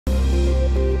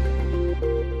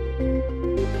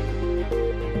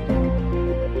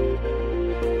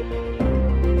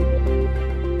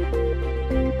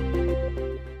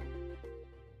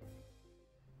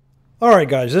All right,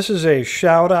 guys, this is a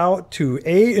shout out to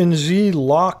A&Z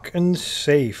Lock and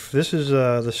Safe. This is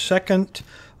the second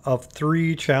of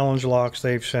 3 challenge locks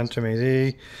they've sent to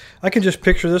me. I can just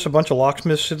picture this, a bunch of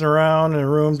locksmiths sitting around in a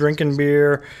room drinking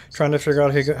beer, trying to figure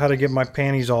out how to get my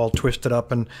panties all twisted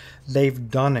up, and they've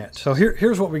done it. So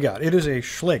here's what we got. It is a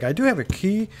Schlage. I do have a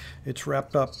key. It's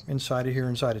wrapped up inside of here,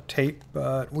 inside of tape,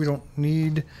 but we don't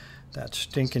need that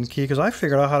stinking key because I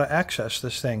figured out how to access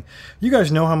this thing. You guys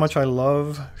know how much I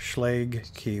love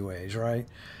Schlage keyways, right?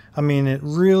 I mean, it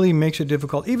really makes it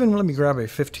difficult. Even, let me grab a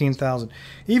 15,000.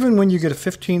 Even when you get a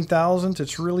 15,000,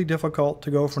 it's really difficult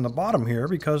to go from the bottom here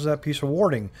because of that piece of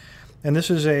warding. And this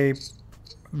is a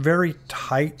very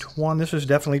tight one. This is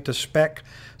definitely to spec.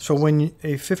 So when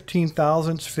a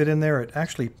 15,000s fit in there, it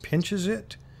actually pinches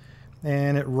it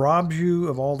and it robs you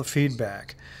of all the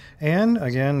feedback. And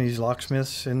again, these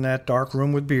locksmiths in that dark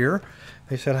room with beer,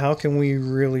 they said, how can we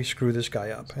really screw this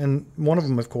guy up? And one of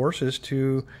them, of course, is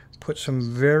to put some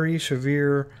very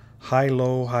severe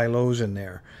high-lows in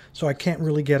there. So I can't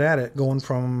really get at it going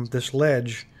from this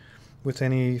ledge with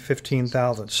any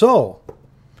 15,000. So,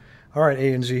 all right,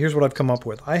 A and Z, here's what I've come up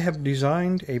with. I have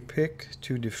designed a pick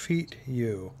to defeat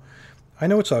you. I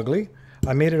know it's ugly.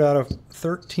 I made it out of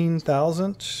 13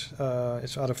 thousandths.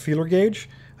 It's out of feeler gauge.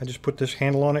 I just put this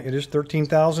handle on it. It is 13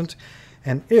 thousandths,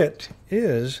 and it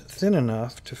is thin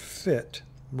enough to fit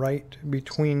right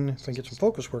between, if I can get some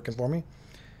focus working for me,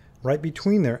 right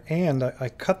between there. And I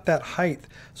cut that height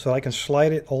so I can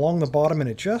slide it along the bottom, and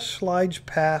it just slides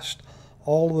past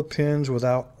all of the pins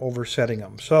without oversetting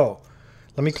them. So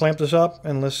let me clamp this up,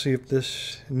 and let's see if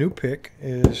this new pick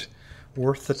is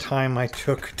worth the time I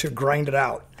took to grind it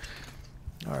out.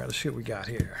 All right, let's see what we got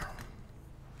here.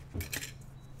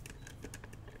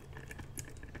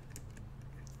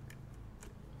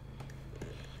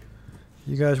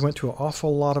 You guys went to an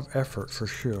awful lot of effort for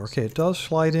sure. Okay, it does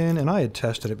slide in, and I had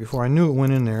tested it before. I knew it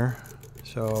went in there.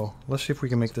 So let's see if we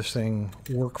can make this thing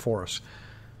work for us.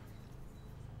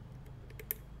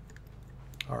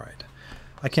 All right.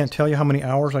 I can't tell you how many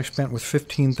hours I spent with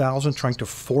 15,000 trying to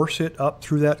force it up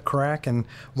through that crack. And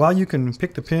while you can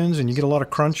pick the pins and you get a lot of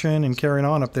crunching and carrying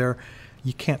on up there,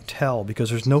 you can't tell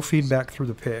because there's no feedback through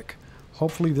the pick.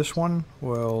 Hopefully this one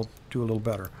will do a little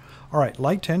better. All right,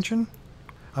 light tension.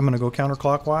 I'm going to go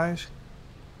counterclockwise.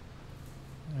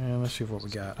 And let's see what we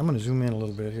got. I'm going to zoom in a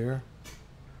little bit here.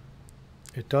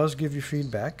 It does give you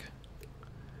feedback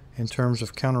in terms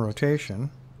of counter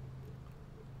rotation.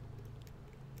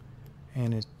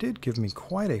 And it did give me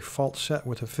quite a fault set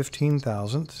with a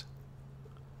 15,000th.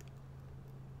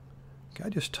 I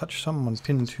just touched something on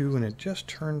pin 2 and it just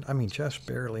turned, I mean just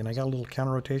barely. And I got a little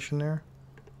counter rotation there.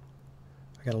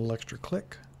 I got a little extra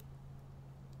click.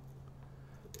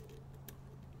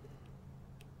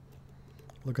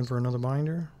 Looking for another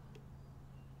binder.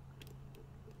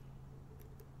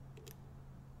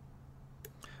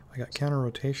 I got counter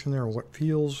rotation there, what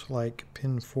feels like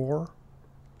pin 4.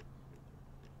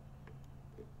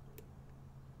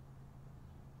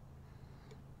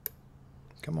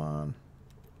 Come on.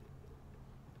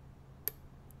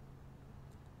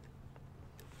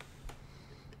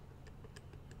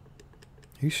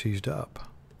 He's seized up.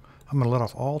 I'm going to let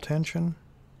off all tension.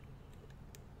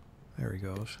 There he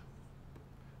goes.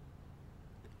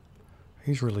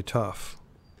 He's really tough.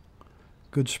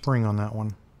 Good spring on that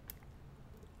one.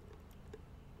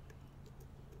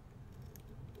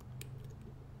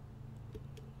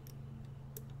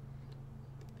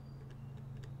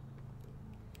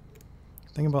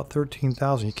 Thing about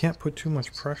 13,000, you can't put too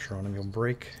much pressure on him. You'll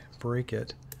break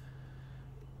it.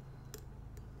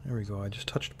 There we go. I just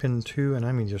touched pin 2, and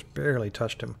I mean just barely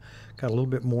touched him. Got a little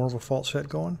bit more of a fault set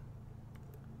going.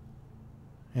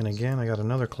 And again, I got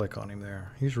another click on him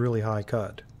there. He's really high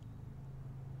cut.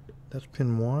 That's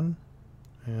pin 1,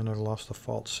 and I've lost the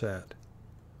fault set.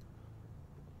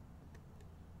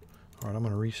 All right, I'm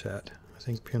going to reset. I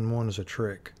think pin 1 is a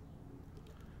trick.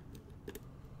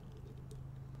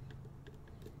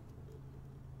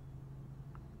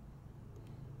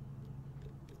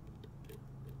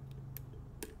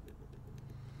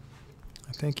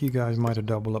 I think you guys might have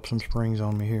doubled up some springs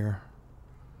on me here.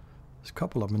 There's a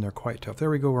couple of them in there quite tough. There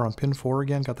we go. We're on pin 4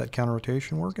 again. Got that counter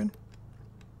rotation working.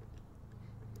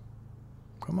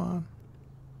 Come on.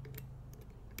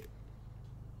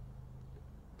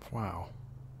 Wow.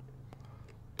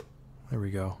 There we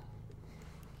go.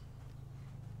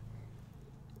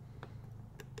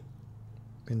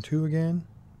 Pin 2 again.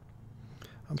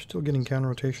 I'm still getting counter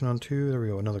rotation on 2. There we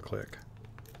go. Another click.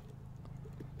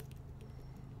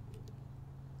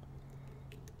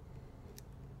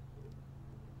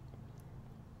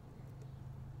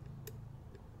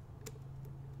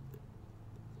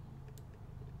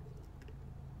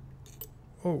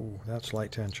 Oh, that's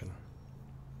light tension.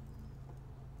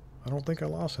 I don't think I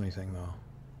lost anything though.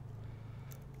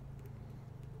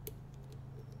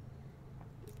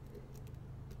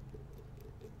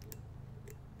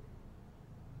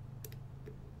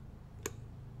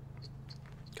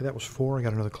 Okay, that was 4. I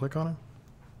got another click on him.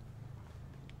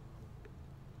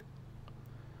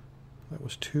 That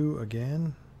was 2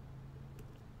 again.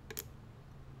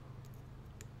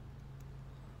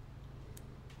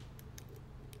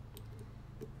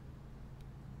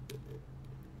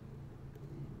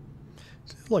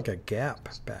 There's like a gap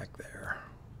back there.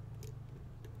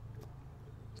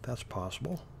 If that's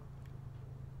possible.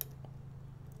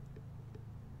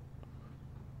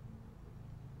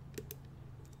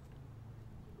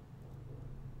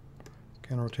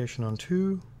 Counter rotation on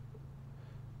 2.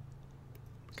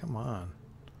 Come on.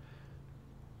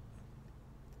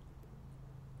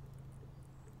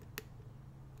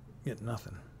 Get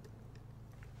nothing.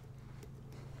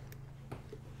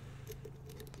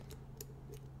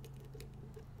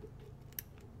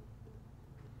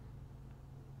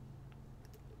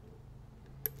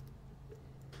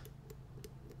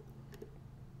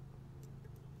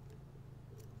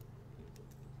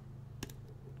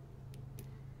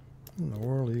 What in the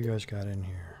world do you guys got in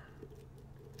here?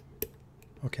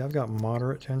 Okay, I've got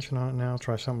moderate tension on it now.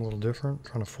 Try something a little different.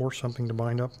 Trying to force something to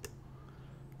bind up.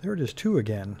 There it is, 2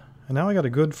 again. And now I got a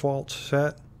good fault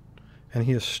set, and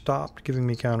he has stopped giving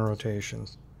me counter rotation.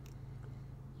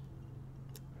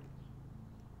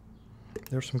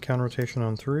 There's some counter rotation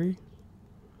on 3.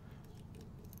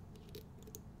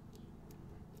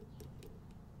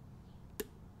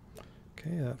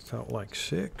 Okay, that felt like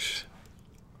 6.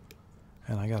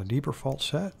 And I got a deeper fault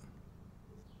set.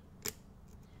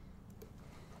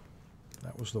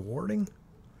 That was the warding.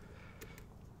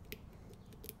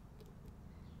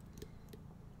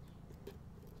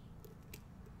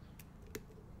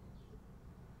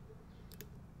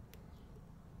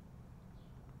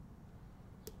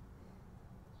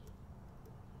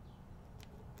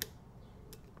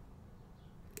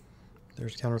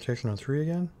 There's counter rotation on 3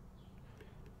 again.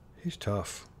 He's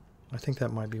tough. I think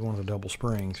that might be one of the double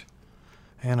springs.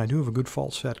 And I do have a good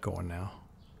fault set going now.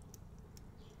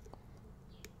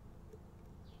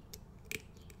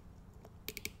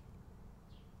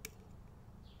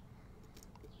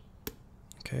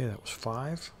 Okay, that was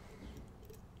 5.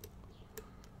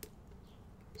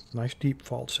 Nice deep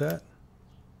fault set.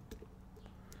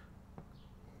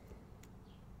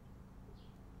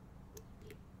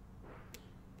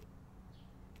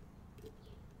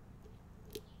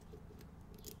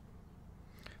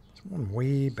 There's one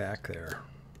way back there.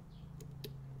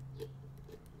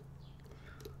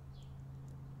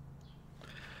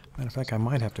 Matter of fact, I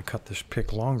might have to cut this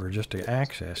pick longer just to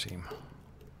access him.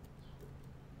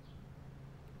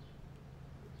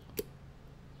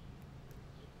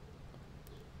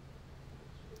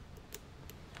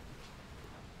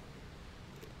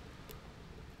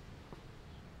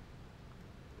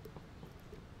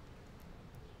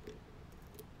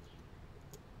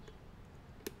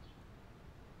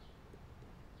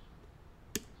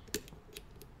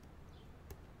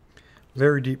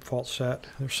 Very deep fault set.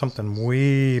 There's something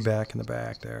way back in the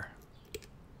back there.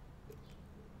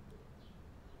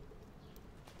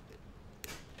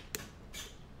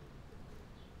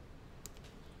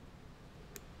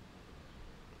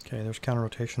 Okay, there's counter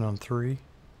rotation on 3.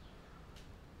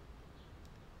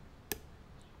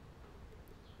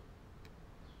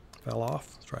 Fell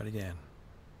off. Let's try it again.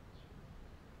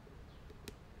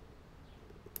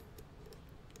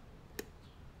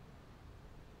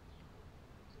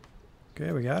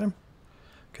 Okay, we got him.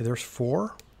 Okay, there's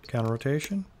 4. Counter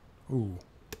rotation. Ooh.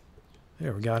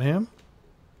 There, we got him.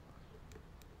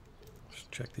 Let's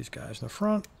check these guys in the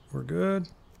front. We're good.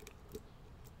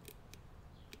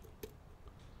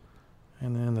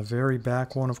 And then the very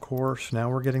back one, of course. Now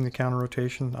we're getting the counter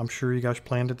rotation. I'm sure you guys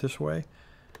planned it this way.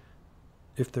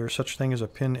 If there's such thing as a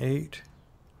pin 8.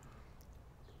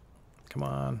 Come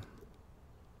on.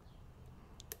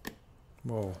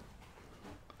 Whoa.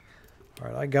 All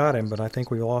right, I got him, but I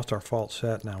think we lost our fault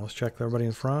set now. Let's check everybody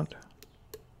in front.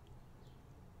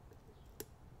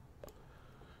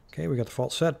 Okay, we got the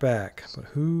fault set back, but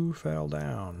who fell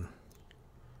down?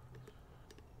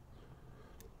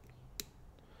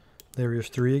 There is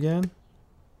 3 again.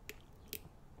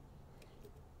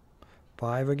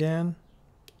 5 again.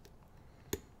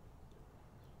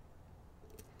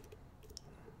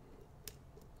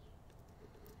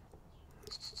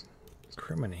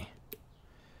 Criminy.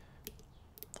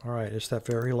 All right, it's that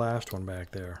very last one back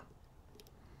there.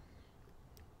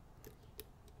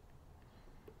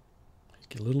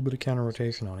 Get a little bit of counter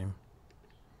rotation on him.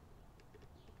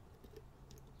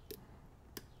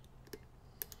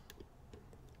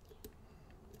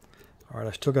 All right,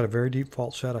 I still got a very deep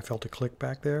fault set. I felt a click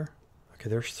back there. Okay,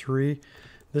 there's 3.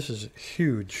 This is a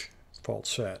huge fault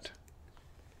set.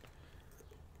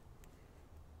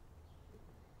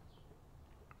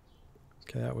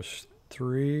 Okay, that was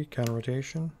 3, counter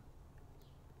rotation.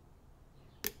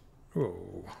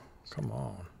 Oh, come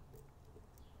on.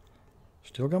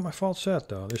 Still got my fault set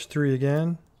though. There's 3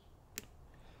 again.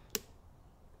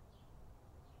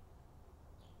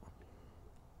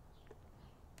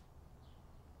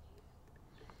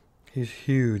 He's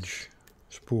huge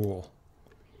spool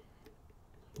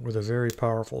with a very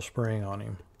powerful spring on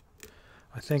him.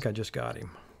 I think I just got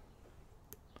him.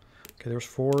 Okay, there's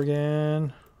 4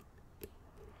 again.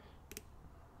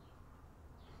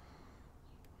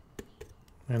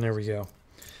 And there we go.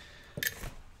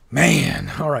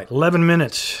 Man, all right, 11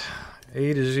 minutes.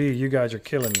 A to Z, you guys are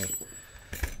killing me.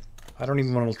 I don't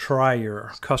even want to try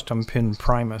your custom pin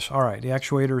Primus. All right, the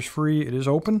actuator is free. It is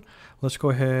open. Let's go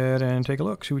ahead and take a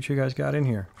look, see what you guys got in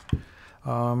here.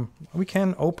 We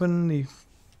can open the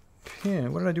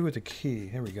pin. What did I do with the key?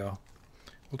 Here we go.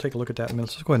 We'll take a look at that in a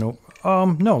minute. Let's go ahead and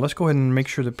open. No, let's go ahead and make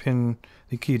sure the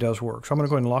key does work. So I'm going to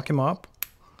go ahead and lock him up.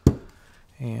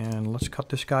 And let's cut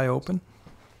this guy open.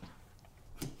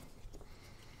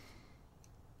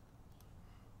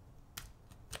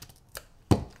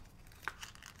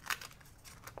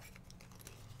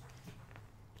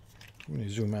 Let me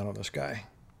zoom out on this guy.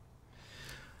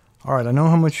 All right, I know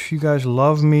how much you guys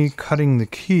love me cutting the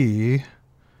key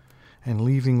and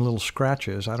leaving little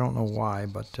scratches. I don't know why,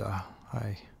 but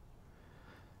I'm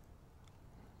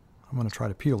going to try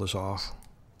to peel this off.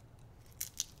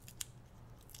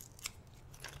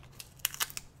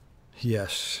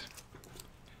 Yes.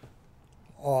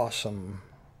 Awesome.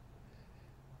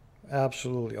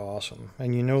 Absolutely awesome.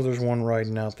 And you know there's one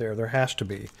riding out there. There has to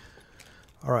be.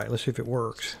 All right, let's see if it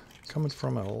works. Coming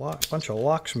from a bunch of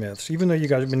locksmiths. Even though you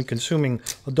guys have been consuming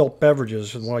adult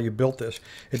beverages while you built this,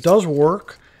 it does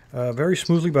work very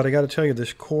smoothly, but I got to tell you,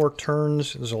 this core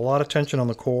turns. There's a lot of tension on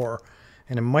the core,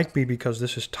 and it might be because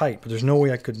this is tight, but there's no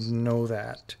way I could know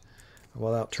that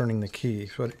without turning the key.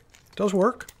 So it does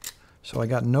work, so I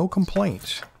got no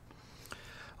complaints.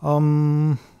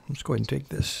 Let's go ahead and take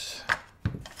this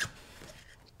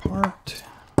apart.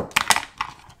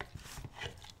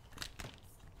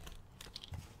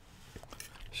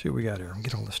 See what we got here.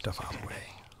 Get all this stuff out of the way.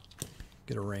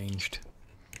 Get arranged.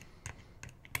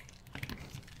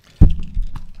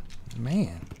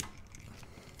 Man.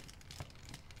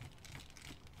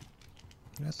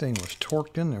 That thing was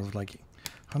torqued in there with like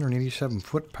 187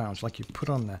 foot-pounds, like you put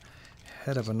on the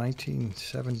head of a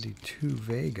 1972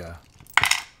 Vega.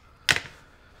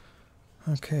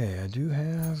 Okay, I do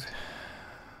have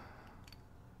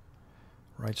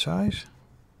right size.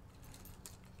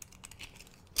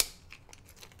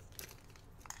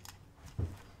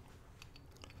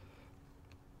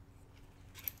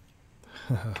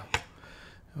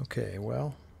 Okay,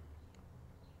 well,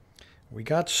 we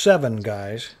got 7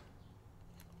 guys.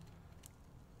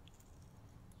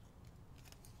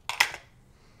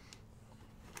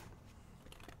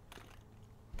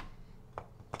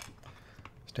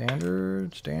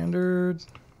 Standard, standard,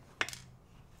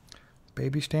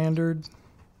 baby standard.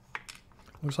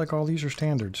 Looks like all these are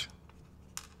standards.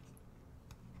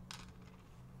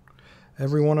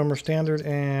 Every one of them are standard,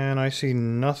 and I see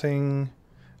nothing,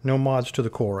 no mods to the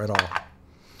core at all.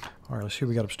 All right, let's see what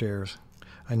we got upstairs.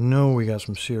 I know we got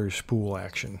some serious spool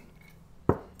action.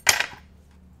 All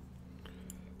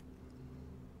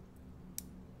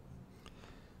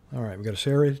right, we got a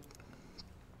serrated.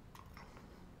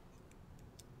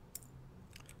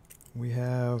 We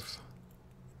have,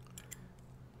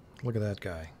 look at that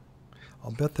guy.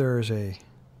 I'll bet there's a,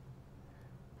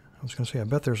 I was going to say, I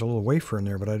bet there's a little wafer in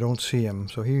there, but I don't see him.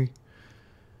 So he,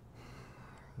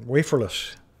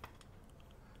 waferless.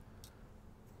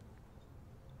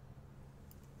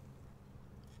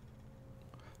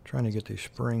 Trying to get these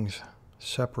springs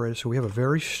separated. So we have a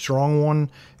very strong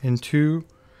one in 2,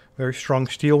 very strong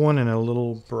steel one, and a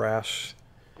little brass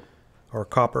or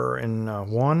copper in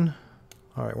 1.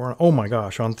 All right, we're on, oh my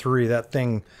gosh, on 3. That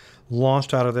thing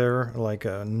launched out of there like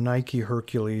a Nike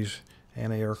Hercules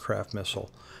anti-aircraft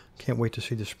missile. Can't wait to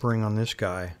see the spring on this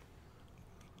guy.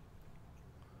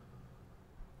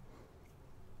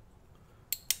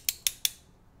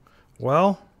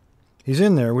 Well, he's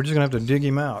in there. We're just going to have to dig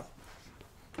him out.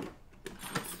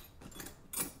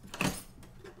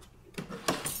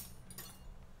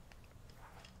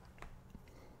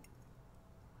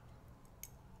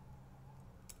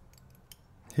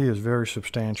 He is very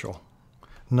substantial.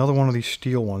 Another one of these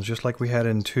steel ones, just like we had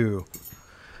in 2.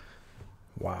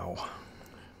 Wow.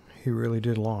 He really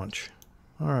did launch.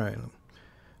 All right.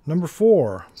 Number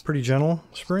 4, pretty gentle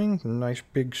spring. Nice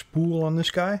big spool on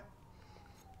this guy.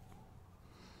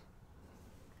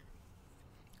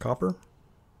 Copper.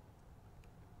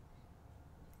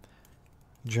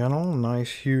 Gentle,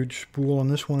 nice huge spool on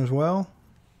this one as well.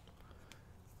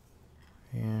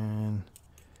 And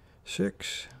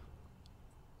 6.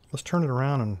 Let's turn it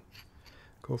around and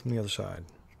go from the other side.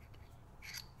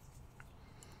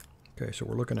 Okay, so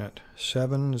we're looking at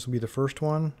 7. This will be the first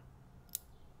one.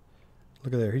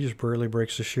 Look at there, he just barely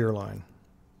breaks the shear line.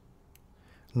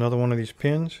 Another one of these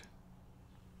pins.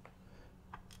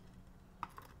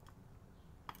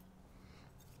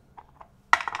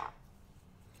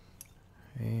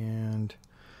 And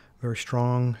very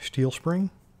strong steel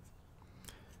spring.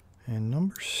 And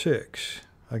number 6,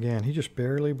 again, he just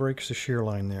barely breaks the shear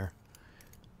line there.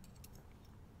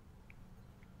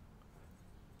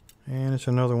 And it's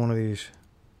another one of these.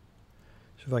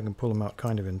 See if I can pull them out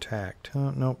kind of intact.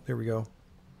 Nope, there we go.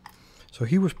 So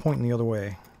he was pointing the other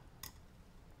way.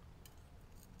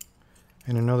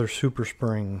 And another super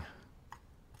spring.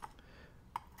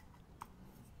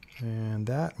 And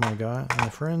that, my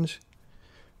friends,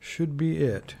 should be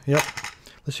it. Yep.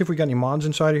 Let's see if we got any mods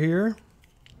inside of here.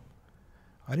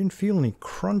 I didn't feel any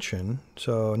crunching,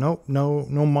 so nope, no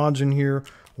mods in here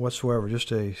whatsoever.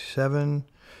 Just a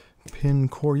 7-pin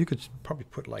core. You could probably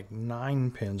put like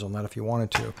 9 pins on that if you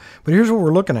wanted to. But here's what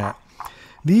we're looking at.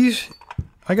 These,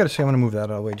 I got to say, I'm going to move that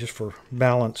out of the way just for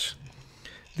balance.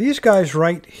 These guys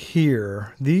right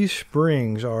here, these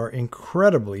springs are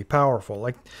incredibly powerful.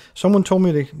 Like someone told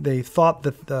me they thought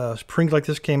that springs like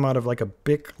this came out of like a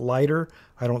Bic lighter.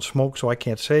 I don't smoke, so I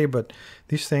can't say, but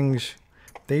these things,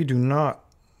 they do not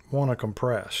want to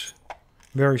compress.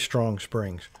 Very strong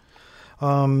springs.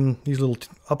 These little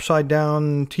upside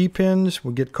down T-pins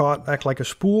would get caught, act like a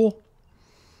spool.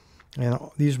 And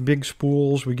these big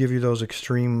spools would give you those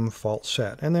extreme fault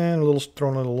set. And then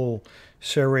thrown in a little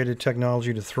serrated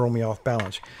technology to throw me off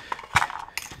balance.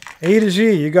 A to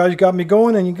Z, you guys got me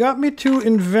going, and you got me to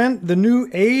invent the new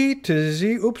A to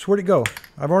Z. Oops, where'd it go?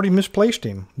 I've already misplaced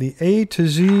him. The A to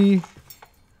Z,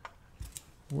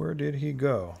 where did he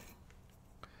go?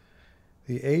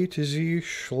 The A to Z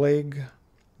Schlage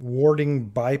warding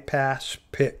bypass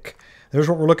pick. There's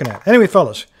what we're looking at. Anyway,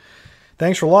 fellas,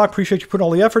 thanks for Lock. Appreciate you putting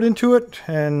all the effort into it,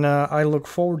 and I look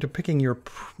forward to picking your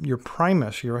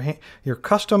Primus, your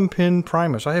custom pin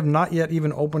Primus. I have not yet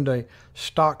even opened a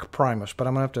stock Primus, but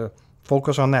I'm gonna have to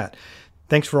focus on that.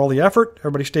 Thanks for all the effort.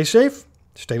 Everybody, stay safe,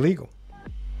 stay legal.